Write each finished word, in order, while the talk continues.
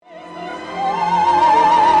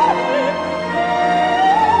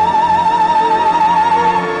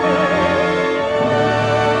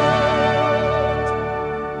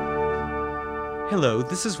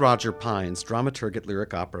This is Roger Pines, dramaturg at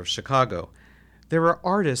Lyric Opera of Chicago. There are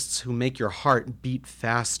artists who make your heart beat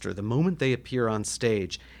faster the moment they appear on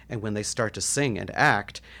stage, and when they start to sing and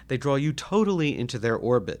act, they draw you totally into their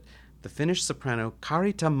orbit. The Finnish soprano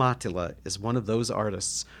Karita Mattila is one of those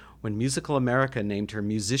artists. When Musical America named her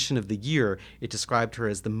Musician of the Year, it described her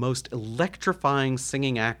as the most electrifying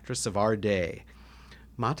singing actress of our day.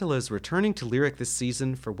 Mattila is returning to Lyric this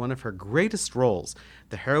season for one of her greatest roles,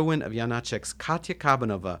 the heroine of Janacek's Katya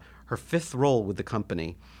Kabanova, her fifth role with the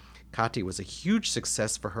company. Katya was a huge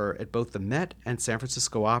success for her at both the Met and San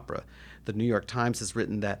Francisco Opera. The New York Times has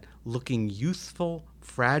written that, looking youthful,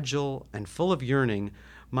 fragile, and full of yearning,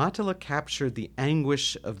 Mattila captured the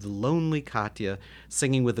anguish of the lonely Katya,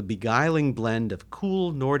 singing with a beguiling blend of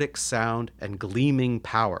cool Nordic sound and gleaming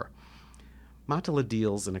power. Mattila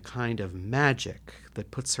deals in a kind of magic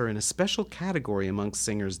that puts her in a special category amongst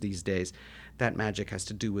singers these days. That magic has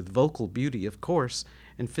to do with vocal beauty, of course,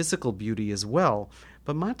 and physical beauty as well,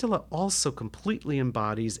 but Mattila also completely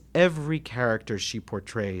embodies every character she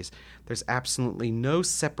portrays. There's absolutely no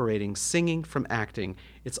separating singing from acting.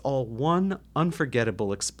 It's all one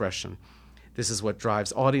unforgettable expression. This is what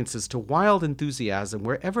drives audiences to wild enthusiasm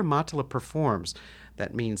wherever Mattila performs.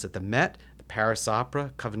 That means at the Met, the Paris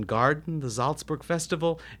Opera, Covent Garden, the Salzburg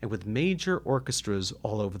Festival, and with major orchestras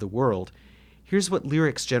all over the world. Here's what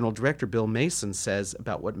Lyric's General Director Bill Mason says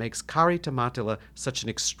about what makes Karita Mattila such an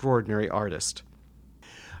extraordinary artist.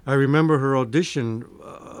 I remember her audition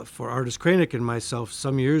for Artis Kranick and myself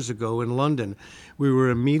some years ago in London. We were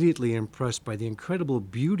immediately impressed by the incredible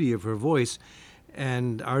beauty of her voice,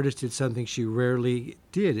 and Artis did something she rarely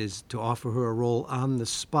did, is to offer her a role on the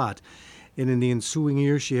spot. And in the ensuing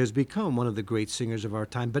years, she has become one of the great singers of our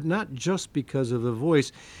time, but not just because of the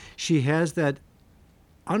voice. She has that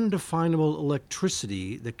undefinable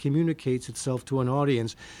electricity that communicates itself to an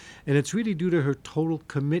audience, and it's really due to her total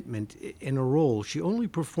commitment in a role. She only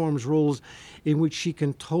performs roles in which she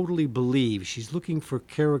can totally believe. She's looking for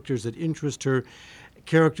characters that interest her,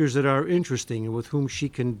 characters that are interesting and with whom she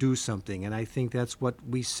can do something, and I think that's what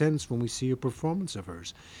we sense when we see a performance of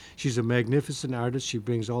hers. She's a magnificent artist. She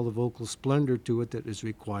brings all the vocal splendor to it that is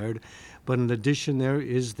required, but in addition there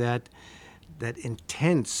is that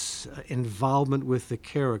intense involvement with the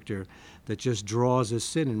character that just draws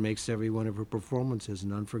us in and makes every one of her performances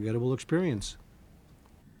an unforgettable experience.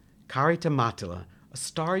 Karita Mattila, a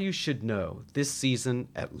star you should know, this season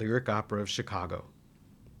at Lyric Opera of Chicago.